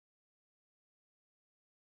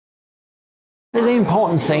The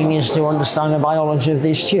important thing is to understand the biology of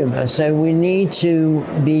these tumours. So we need to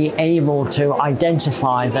be able to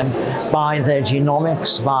identify them by their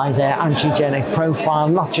genomics, by their antigenic profile,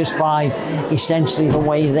 not just by essentially the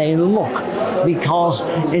way they look. Because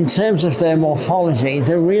in terms of their morphology,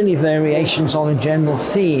 they're really variations on a general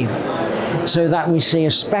theme, so that we see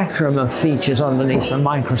a spectrum of features underneath the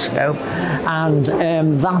microscope, and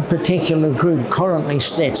that particular group currently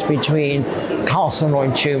sits between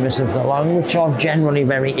carcinoid tumours of the lung, which are generally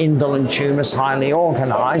very indolent tumours, highly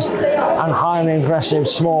organised, and highly aggressive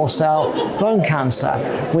small cell lung cancer,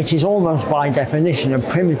 which is almost by definition a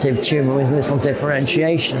primitive tumour with little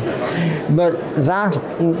differentiation. But that,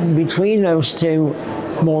 between those two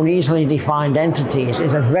more easily defined entities,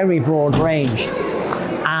 is a very broad range.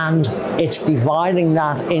 And it's dividing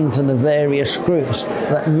that into the various groups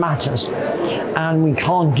that matters. And we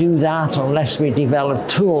can't do that unless we develop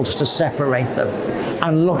tools to separate them.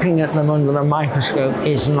 And looking at them under the microscope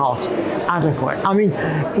is not adequate. I mean,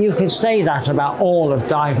 you could say that about all of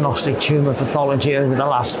diagnostic tumour pathology over the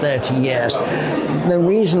last 30 years. The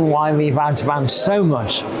reason why we've advanced so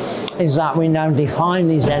much is that we now define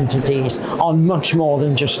these entities on much more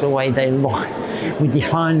than just the way they look. We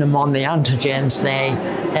define them on the antigens they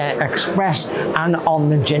express and on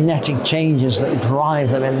the genetic changes that drive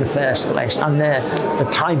them in the first place, and the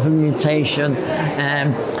type of mutation,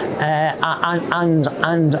 and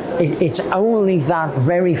it's only that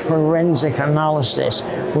very forensic analysis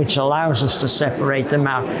which allows us to separate them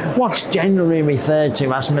out. What's generally referred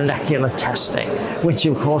to as molecular testing, which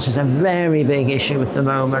of course is a very big issue at the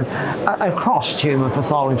moment across tumour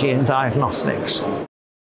pathology and diagnostics.